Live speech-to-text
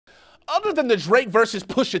Other than the Drake versus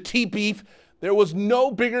Pusha T beef, there was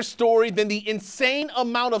no bigger story than the insane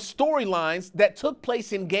amount of storylines that took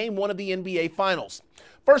place in Game 1 of the NBA Finals.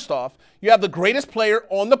 First off, you have the greatest player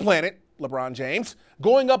on the planet, LeBron James,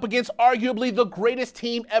 going up against arguably the greatest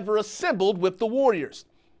team ever assembled with the Warriors.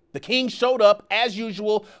 The Kings showed up, as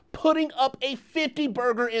usual, putting up a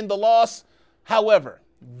 50-burger in the loss. However,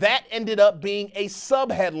 that ended up being a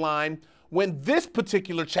sub-headline when this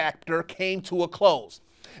particular chapter came to a close.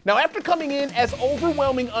 Now, after coming in as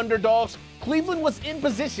overwhelming underdogs, Cleveland was in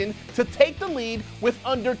position to take the lead with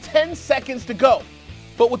under 10 seconds to go.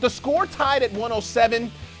 But with the score tied at 107,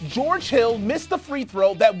 George Hill missed the free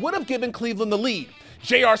throw that would have given Cleveland the lead.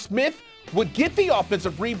 J.R. Smith would get the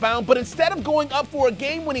offensive rebound, but instead of going up for a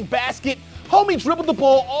game-winning basket, homie dribbled the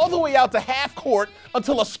ball all the way out to half court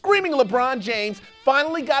until a screaming LeBron James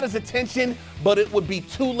finally got his attention, but it would be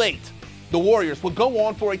too late. The Warriors would go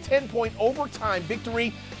on for a 10-point overtime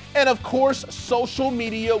victory, and of course, social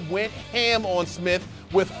media went ham on Smith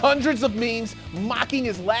with hundreds of memes mocking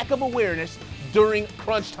his lack of awareness during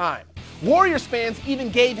crunch time. Warriors fans even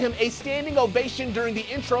gave him a standing ovation during the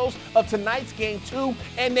intros of tonight's Game 2,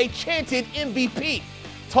 and they chanted MVP.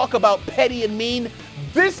 Talk about petty and mean.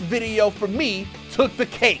 This video, for me, took the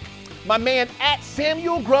cake. My man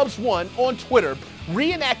 @SamuelGrubbs1 on Twitter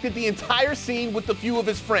reenacted the entire scene with a few of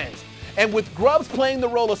his friends. And with Grubbs playing the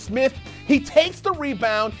role of Smith, he takes the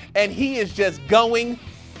rebound and he is just going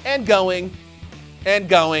and going and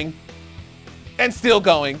going and still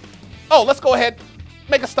going. Oh, let's go ahead,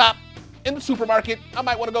 make a stop in the supermarket. I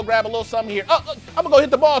might want to go grab a little something here. Oh, I'm gonna go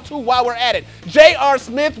hit the ball too while we're at it. J.R.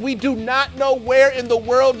 Smith, we do not know where in the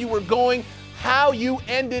world you were going, how you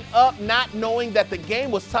ended up not knowing that the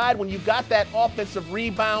game was tied when you got that offensive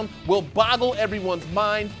rebound will boggle everyone's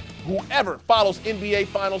mind. Whoever follows NBA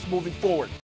Finals moving forward.